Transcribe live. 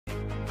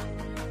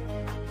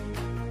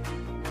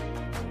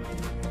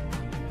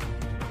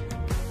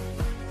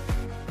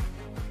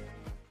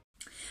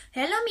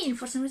Hello me,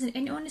 for some reason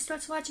anyone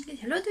starts watching it.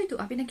 Hello to you.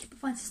 I've been a Kpop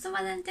fan since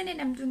 2010 and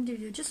I'm doing the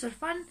video just for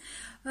fun.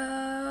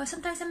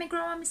 Sometimes I make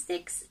grammar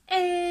mistakes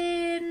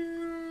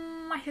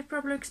and I have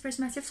probably expressed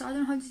myself, so I don't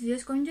know how this video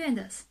is going to end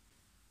us.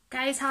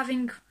 Guy is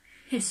having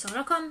his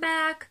solo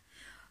comeback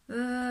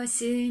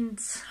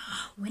since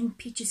when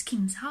Peaches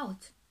came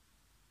out?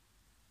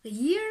 A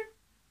year?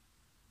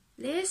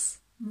 Less?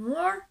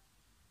 More?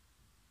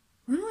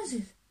 When was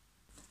it?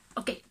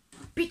 Okay,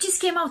 Peaches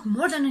came out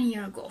more than a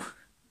year ago.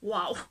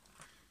 Wow.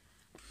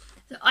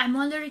 So I'm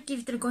wondering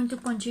if they're going to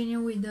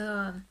continue with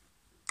the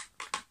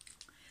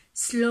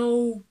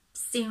slow,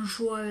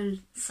 sensual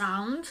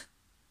sound,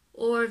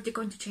 or if they're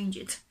going to change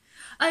it.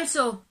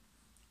 Also,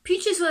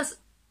 Peaches was...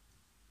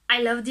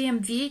 I love the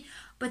MV,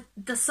 but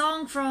the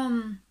song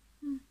from...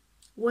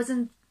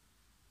 wasn't...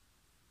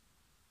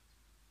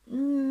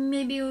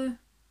 maybe...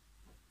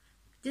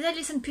 did I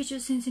listen to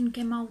Peaches since it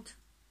came out?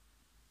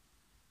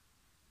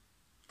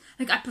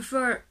 Like, I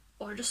prefer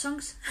older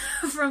songs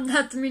from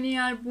that mini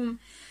album.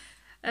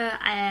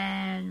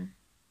 And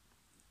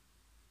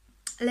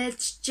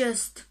let's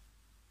just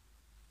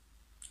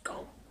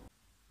go.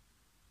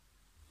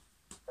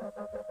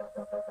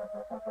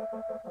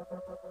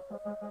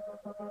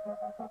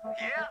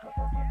 Yeah.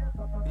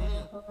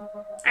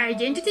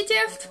 Identity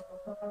theft?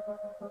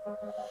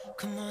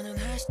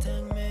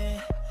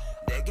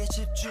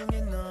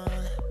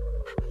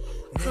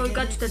 So we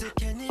got the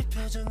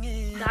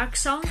dark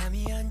song.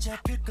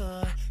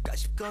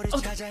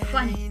 Okay,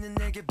 fine.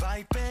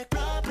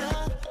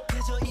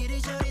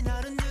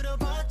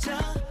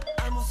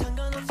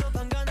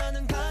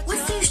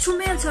 What's the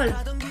instrumental?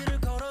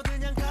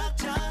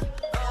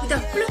 With the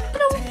plum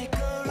plum.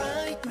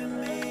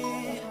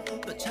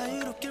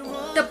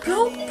 The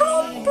plum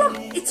plum plum.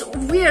 It's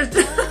weird.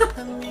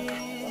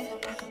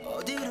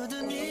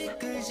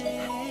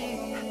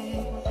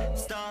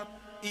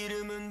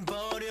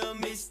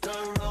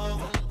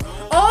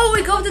 Oh,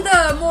 we go to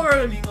the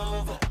more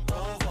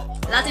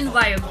Latin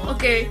vibe.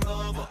 Okay.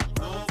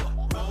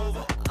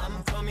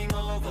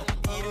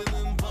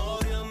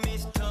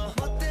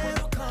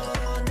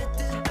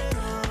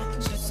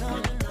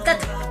 That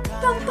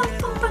punk punk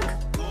punk punk.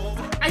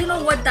 I don't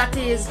know what that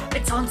is.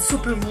 It sounds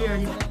super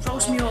weird. It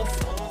throws me off.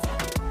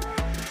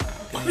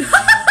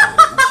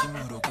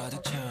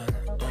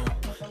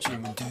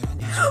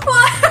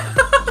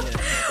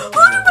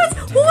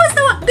 Who was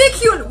the one?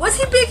 Baekhyun! Was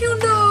he Baekhyun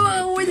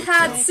though? With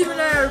had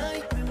similar,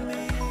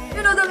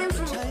 you know, the name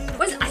from...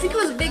 I think it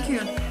was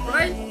Baekhyun,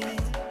 right?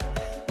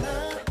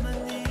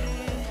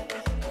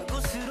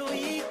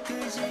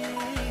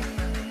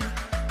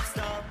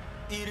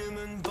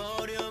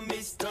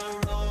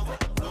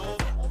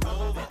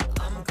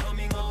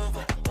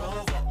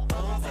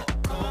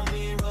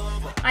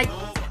 I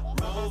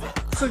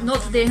should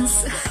not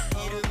dance.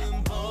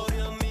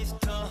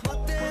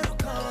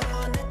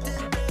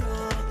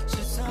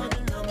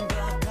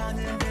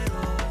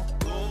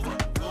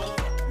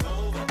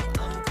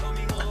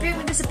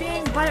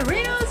 Disappearing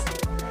ballerinas?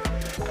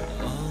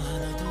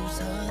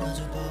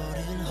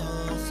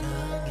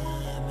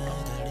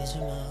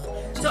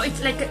 So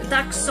it's like a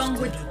dark song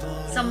with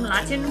some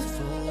Latin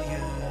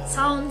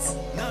sounds.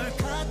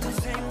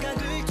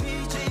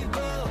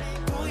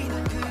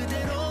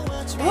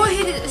 Oh,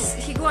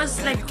 he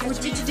was like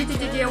with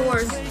the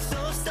awards.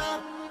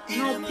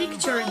 No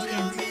picture in the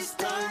end.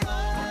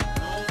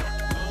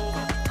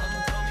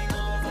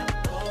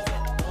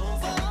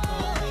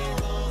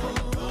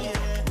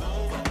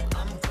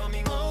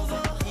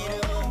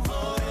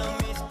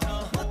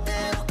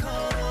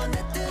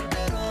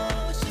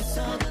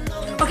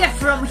 Okay,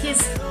 from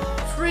his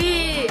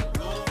 3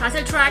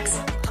 title tracks,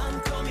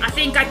 I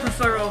think I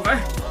prefer Rover.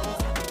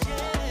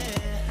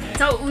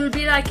 So it will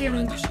be like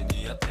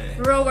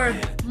Rover,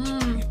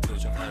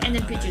 and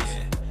then Peaches.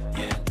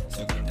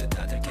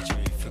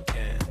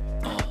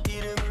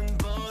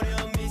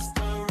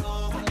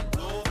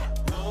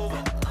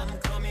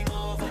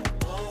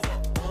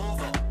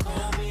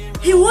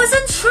 He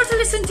wasn't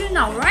shirtless until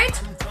now,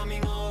 right?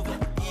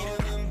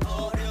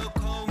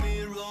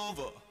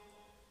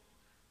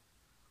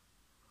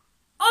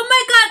 Oh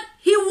my god,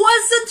 he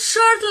wasn't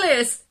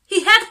shirtless!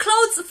 He had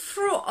clothes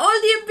through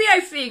all the MV, I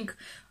think.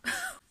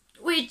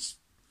 Which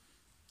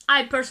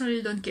I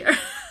personally don't care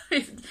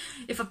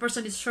if a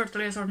person is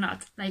shirtless or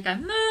not. Like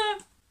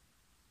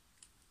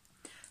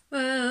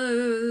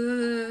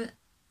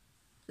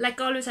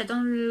like always, I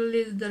don't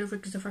really do the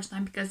lyrics the first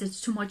time because it's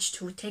too much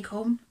to take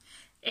home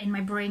and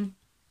my brain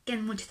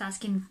can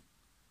multitask in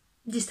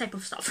this type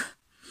of stuff.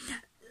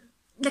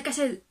 Like I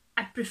said,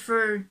 I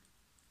prefer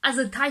as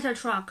a title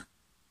track,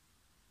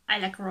 I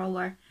like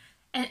Rover.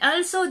 And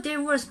also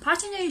there was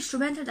parts in the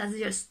instrumental that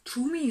just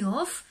threw me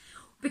off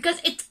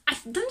because I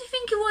don't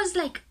think it was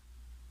like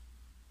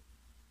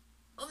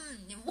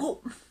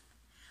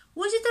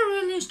was it a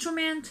real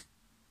instrument?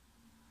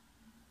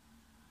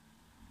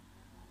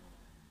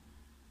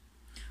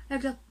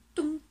 Like the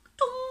tung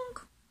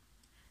tung.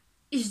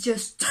 It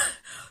just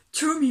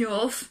threw me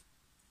off.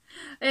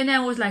 And I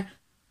was like,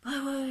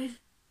 what?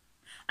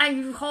 I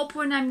hope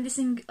when I'm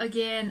listening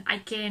again, I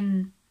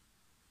can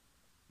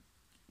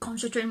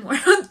concentrate more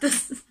on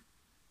this,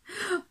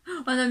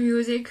 on the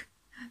music,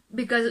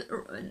 because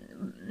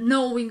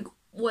knowing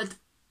what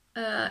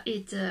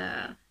it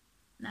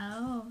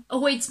now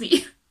awaits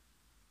me.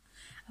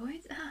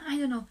 I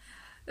don't know.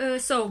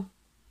 So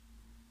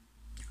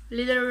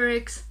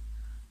lyrics,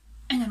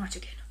 and then watch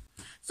again.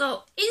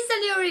 So is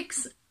the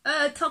lyrics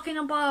talking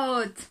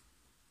about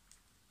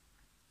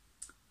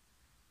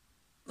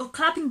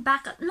clapping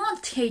back at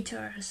not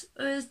haters?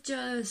 It's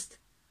just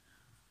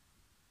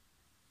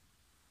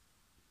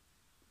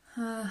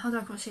how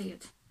do I say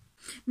it?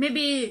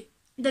 Maybe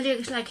the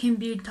lyrics like him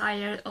being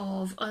tired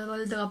of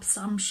all the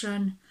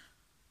assumption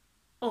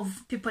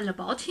of people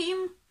about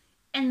him,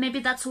 and maybe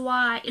that's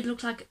why it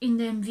looks like in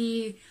the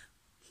MV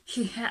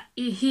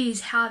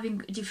he's having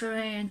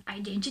different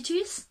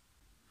identities,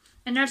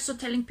 and also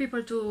telling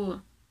people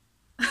to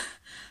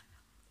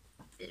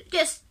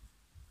just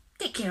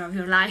take care of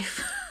your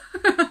life.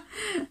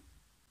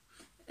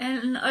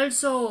 And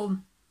also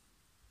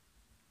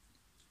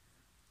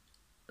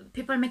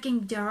people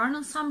making their own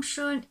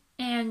assumption,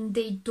 and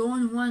they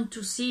don't want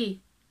to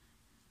see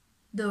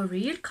the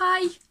real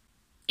Kai,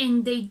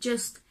 and they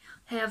just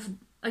have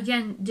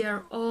again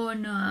their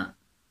own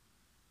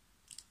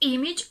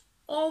image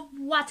of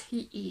what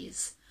he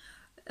is.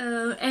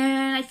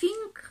 And I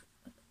think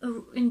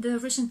in the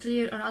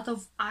recently a lot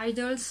of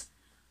idols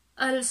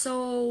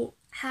also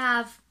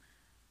have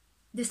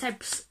these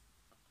types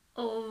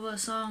of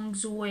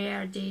songs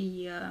where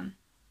they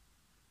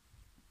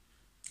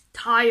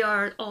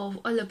tired of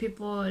other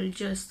people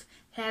just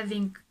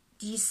having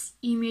this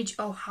image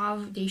of how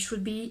they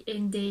should be,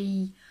 and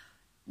they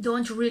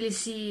don't really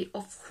see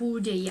of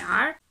who they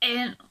are.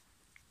 And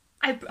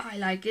I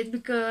like it,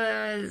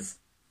 because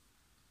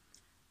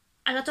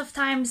a lot of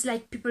times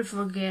like people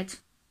forget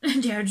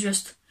they're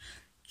just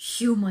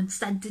humans,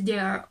 that they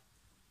are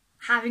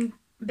having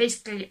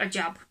basically a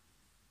job.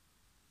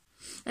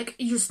 Like,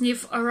 you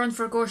sniff around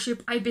for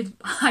gossip, I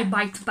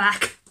bite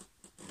back.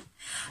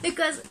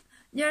 Because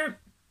there are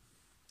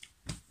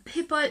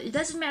people, it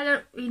doesn't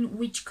matter in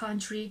which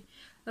country,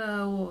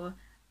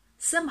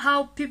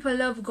 somehow people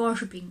love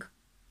gossiping.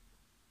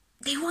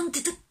 They want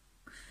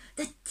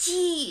the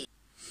tea.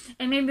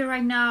 And maybe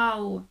right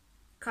now,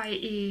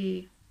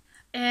 Kai,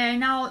 and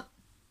now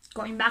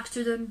going back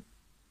to the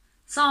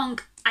song,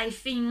 I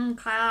think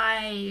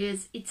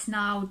it's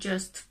now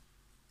just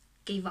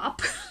gave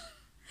up.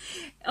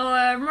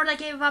 Or more like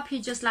gave up, he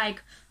just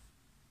like,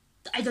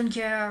 I don't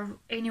care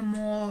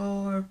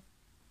anymore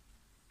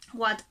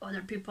what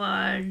other people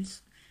are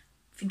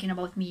thinking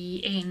about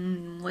me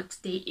and what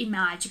they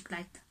imagine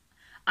like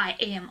I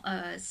am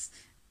as.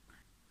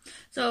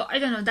 So I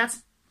don't know,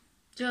 that's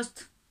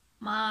just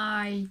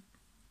my,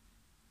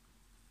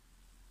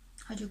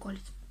 how do you call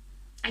it,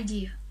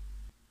 idea.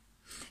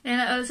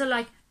 And I also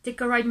like, take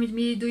a ride with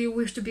me, do you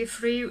wish to be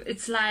free?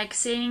 It's like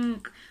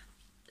saying,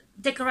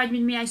 take a ride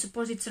with me, I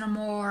suppose it's a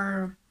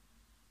more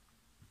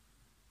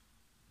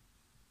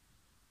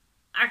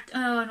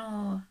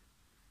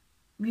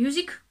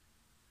music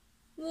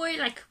way,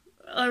 like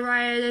a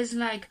ride is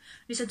like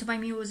listen to my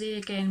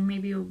music and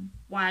maybe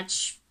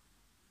watch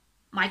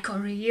my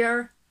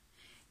career,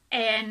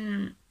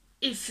 and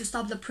if you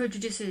stop the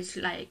prejudices,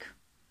 like,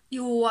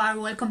 you are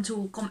welcome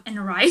to come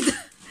and ride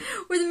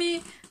with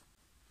me.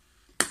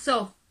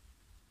 So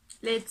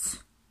let's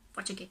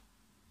watch again.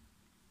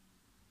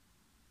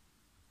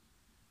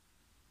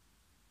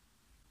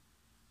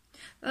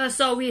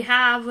 So we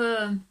have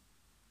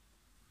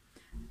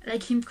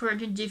like him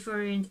creating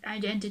different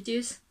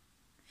identities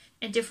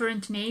and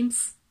different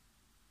names.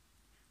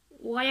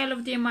 Why all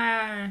of them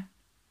are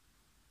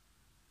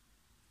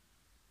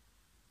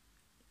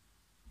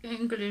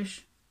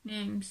English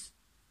names?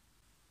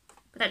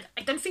 But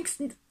I don't think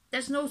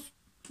there's no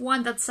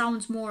one that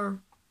sounds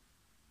more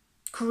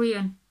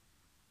Korean.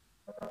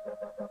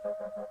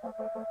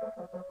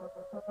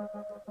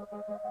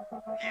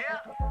 Yeah.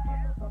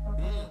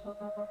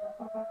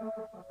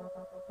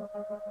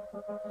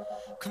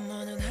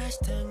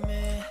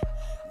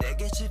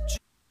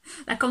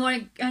 Like, come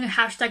on and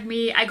hashtag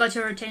me, I got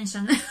your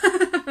attention.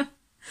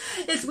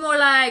 It's more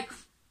like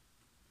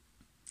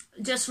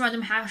just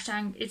random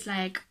hashtag. It's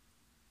like,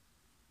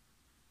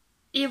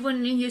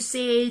 even if you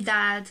say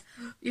that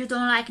you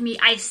don't like me,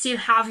 I still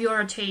have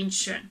your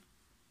attention.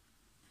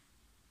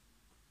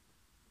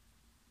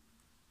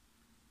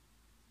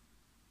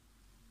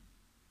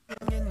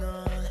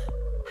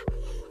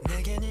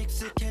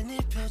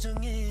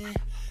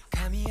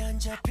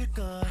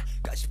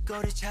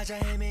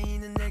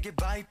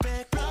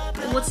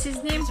 What's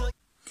his name?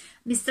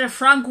 Mr.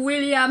 Frank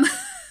William.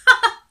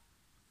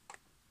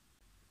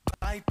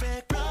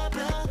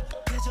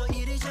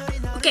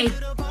 Okay.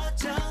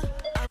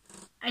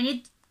 I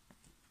need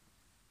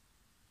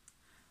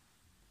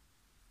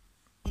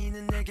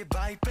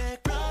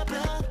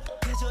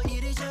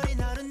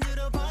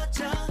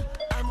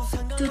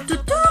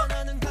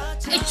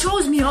it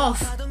throws me off,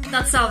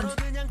 that sound.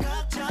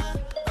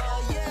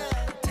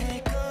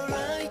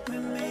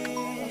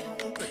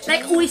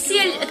 Like we see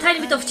a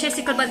tiny bit of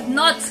Jessica, but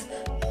not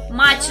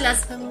much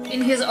less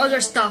in his other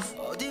stuff.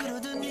 What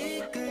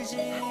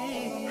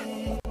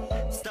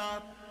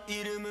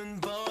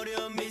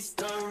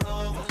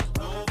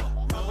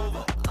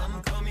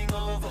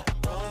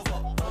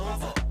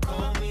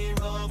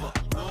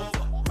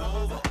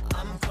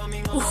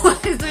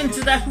is doing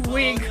to that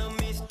wig?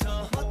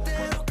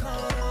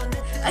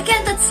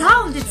 Again, that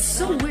sound, it's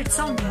so weird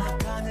sounding.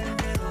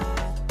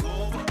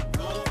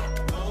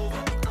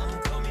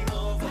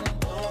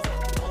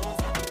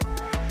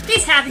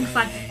 He's having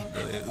fun.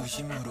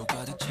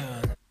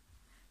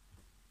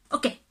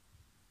 Okay.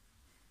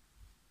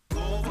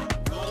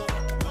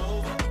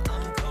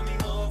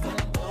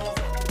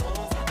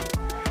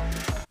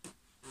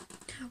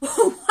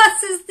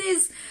 What is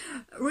this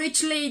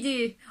rich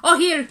lady? Oh,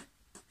 here.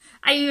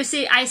 I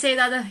say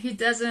that he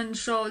doesn't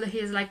show that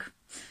he's like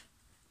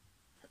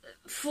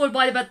full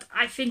body, but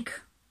I think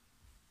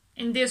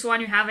in this one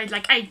you have it.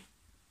 Like, I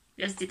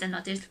just didn't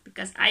notice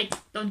because I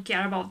don't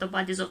care about the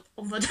bodies of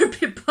other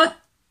people.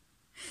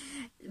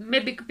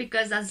 Maybe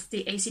because that's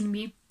the ace in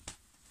me.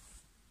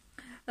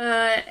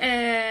 What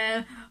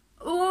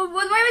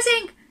was I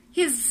saying?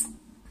 His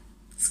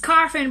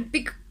scarf and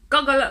big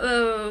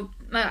goggle,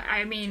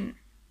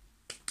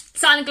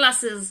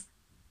 sunglasses.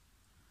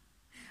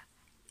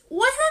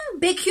 Wasn't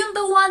Baekhyun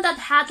the one that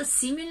had a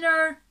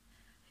similar,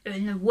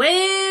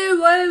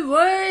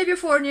 way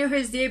before near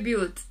his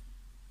debut?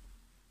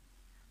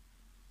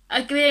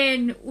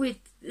 Again, with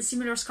a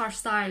similar scarf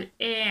style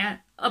and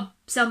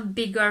some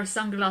bigger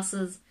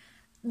sunglasses.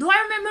 Do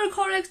I remember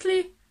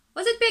correctly?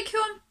 Was it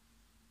Baekhyun?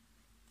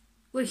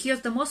 Well, he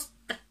was the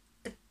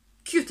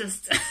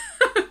cutest.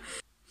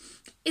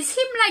 Is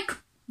him like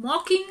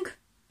mocking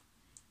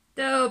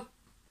the,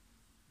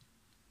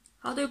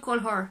 how do you call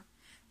her?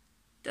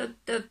 The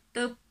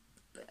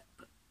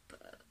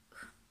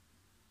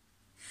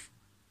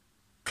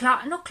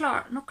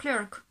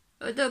clerk.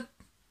 It doesn't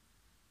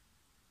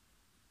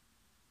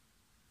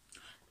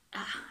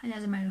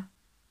matter.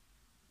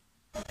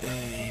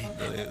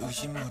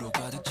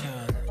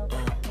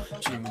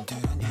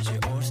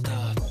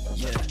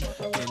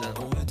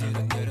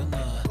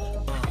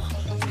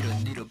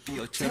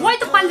 Why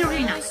the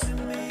ballerinas?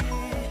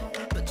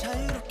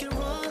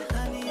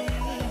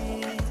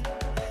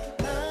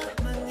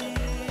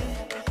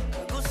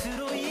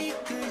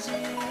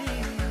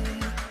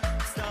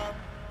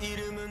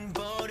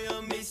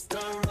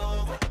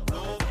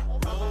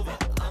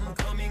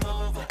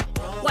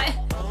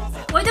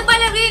 Why the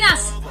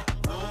ballerinas?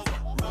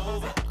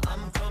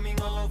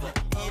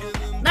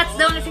 That's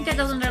the only thing I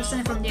don't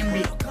understand from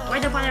DMV. Why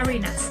the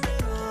ballerinas?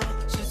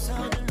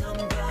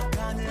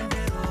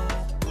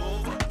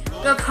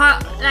 Look how,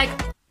 like,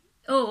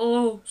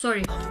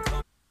 sorry.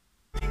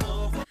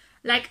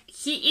 Like,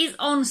 he is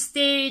on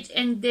stage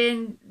and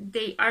then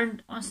they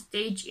aren't on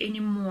stage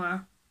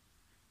anymore.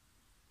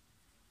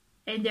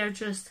 And they're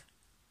just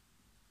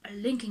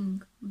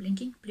blinking,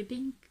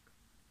 blipping.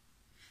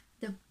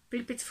 The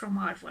blippets from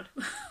Marvel.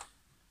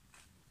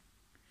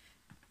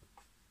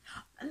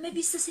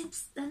 Maybe it's the same,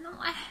 no.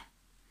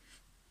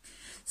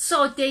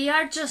 So they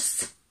are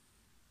just,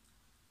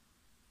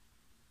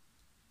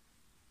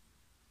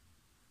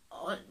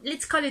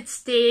 let's call it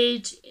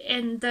stage,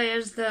 and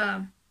there's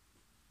the,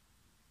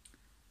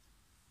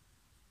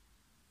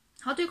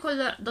 how do you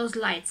call those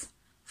lights?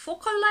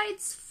 Focal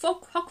lights?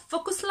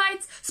 Focus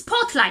lights?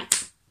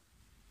 Spotlights!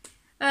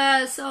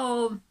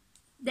 So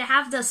they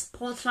have the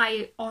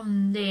spotlight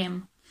on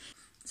them.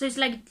 So it's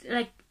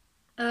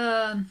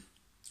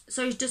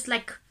so it's just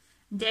like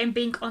them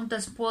being on the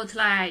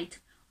spotlight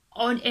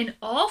on and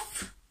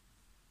off.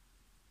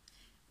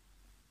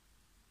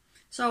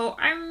 So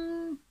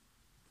I'm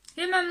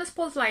him on the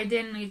spotlight,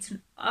 then it's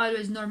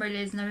always normally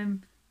it's not a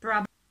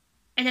problem.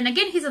 And then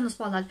again he's on the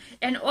spotlight.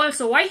 And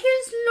also, why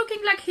he's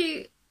looking like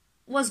he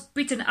was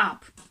beaten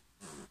up?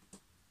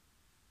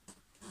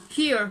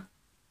 Here.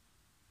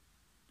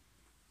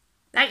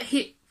 Like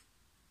he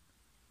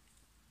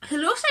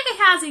looks like he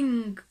has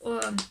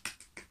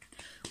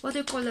what do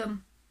you call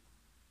them?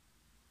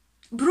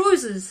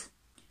 Bruises.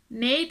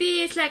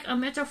 Maybe it's like a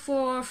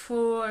metaphor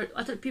for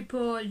other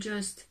people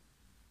just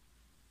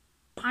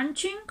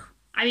punching.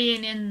 I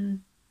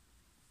mean,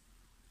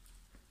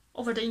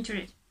 over the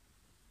internet.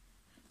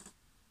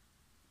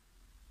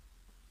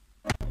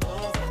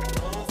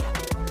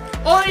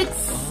 Or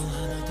it's,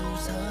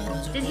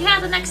 did he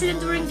have an accident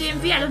during the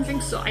MV? I don't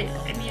think so. I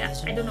mean, I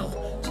don't know.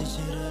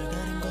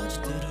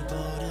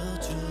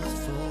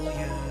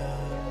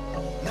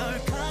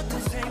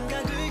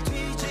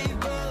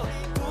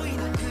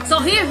 So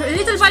here,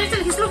 little by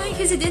little, he's losing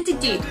his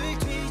identity.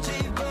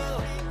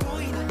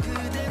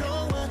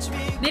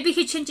 Maybe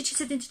he changed his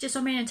identity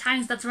so many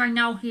times that right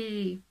now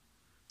he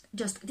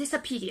just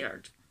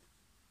disappeared.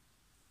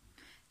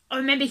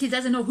 Or maybe he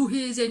doesn't know who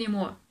he is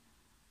anymore.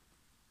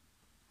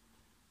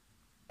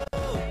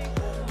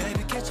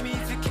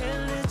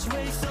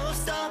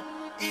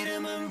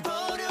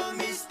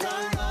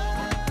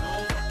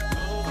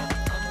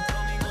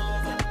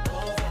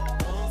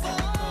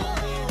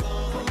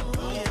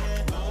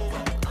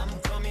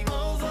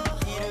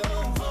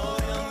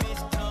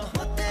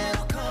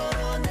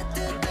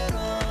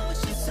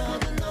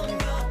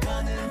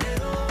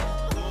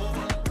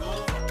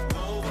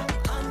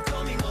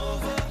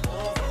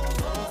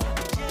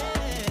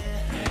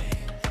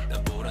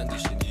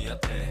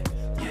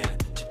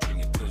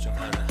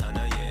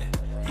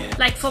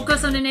 like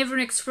focus on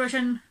every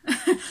expression.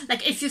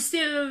 Like if you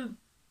still,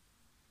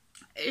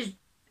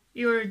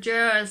 you're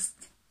just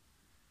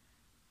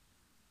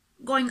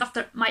going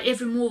after my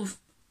every move,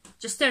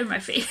 just stare in my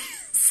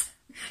face.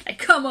 Like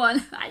come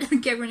on, I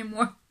don't care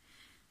anymore.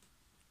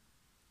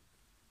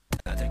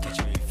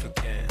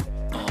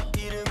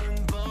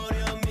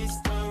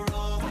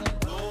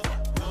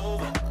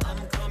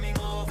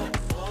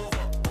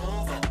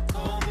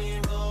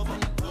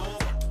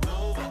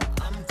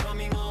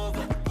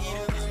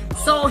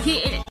 So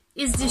he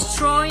is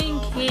destroying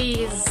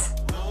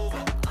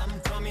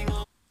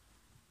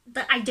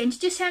the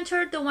identity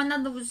center, the one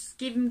that was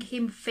giving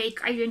him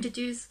fake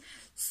identities.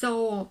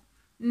 So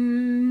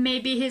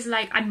maybe he's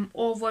like, I'm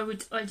over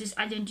with all these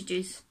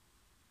identities.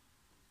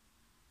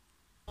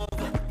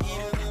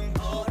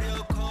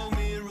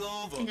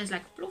 And just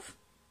like poof,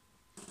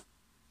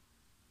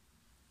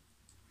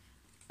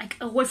 like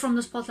away from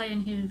the spotlight,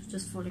 and he's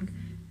just falling.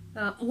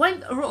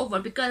 Went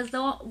Rover, because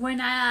when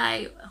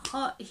I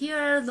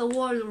hear the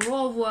word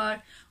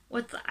Rover,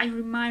 what I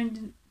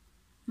remind,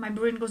 my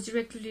brain goes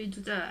directly to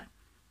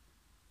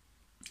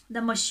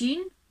the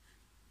machine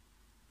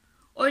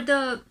or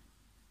the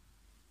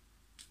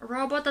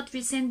robot that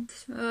we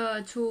sent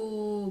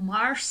to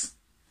Mars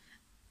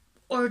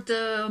or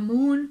the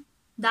moon.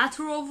 That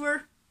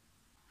Rover.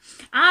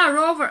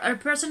 Rover, a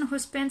person who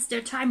spends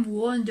their time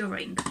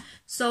wandering.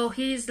 So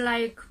he's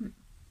like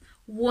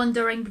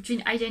wandering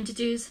between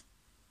identities,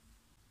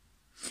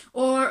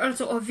 or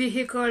also a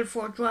vehicle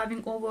for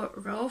driving over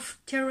rough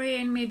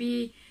terrain.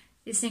 Maybe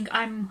you think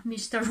I'm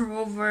Mr.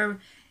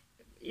 Rover.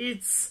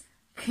 It's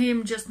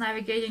him just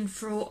navigating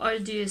through all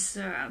this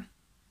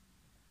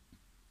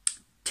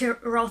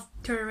rough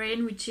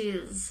terrain, which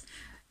is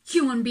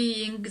human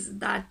beings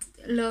that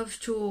love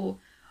to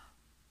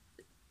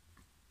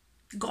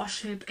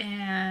gossip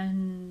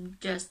and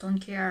just don't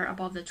care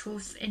about the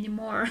truth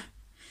anymore.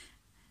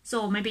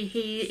 So maybe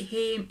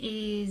he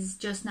is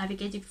just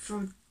navigating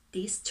through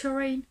this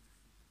terrain.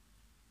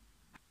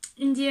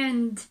 In the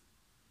end,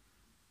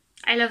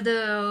 I love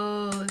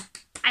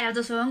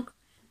the song.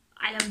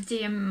 I love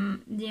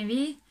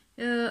DMV,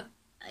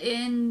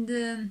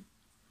 and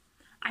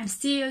I'm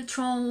still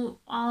thrown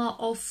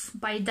off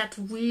by that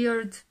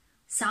weird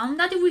sound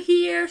that we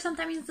hear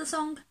sometimes in the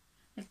song,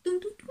 like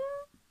dun, dun, dun.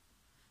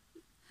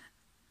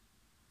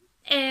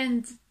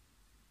 And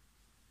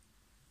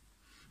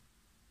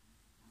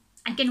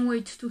I can't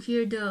wait to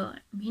hear the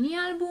mini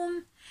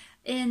album,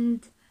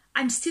 and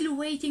I'm still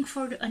waiting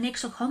for an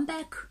EXO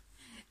comeback,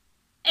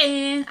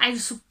 and I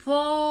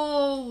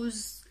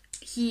suppose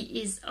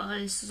he is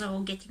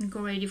also getting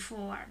ready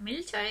for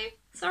military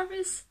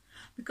service,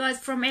 because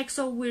from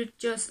EXO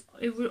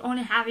we're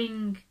only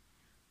having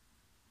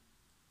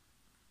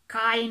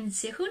Kai and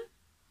Sehun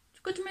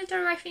to go to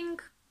military, I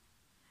think.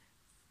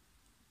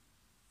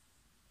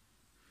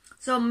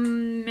 So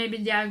maybe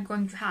they are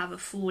going to have a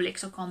full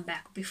EXO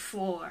comeback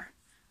before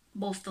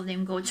both of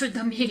them go to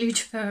the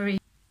military.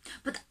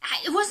 But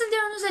wasn't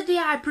there news that they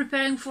are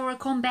preparing for a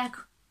comeback?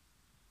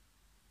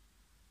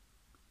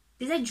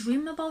 Did I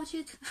dream about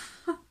it?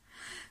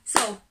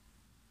 So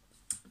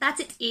that's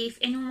it. If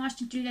anyone wants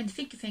to do that,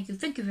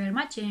 thank you very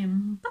much,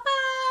 and bye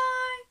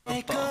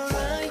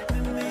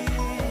bye.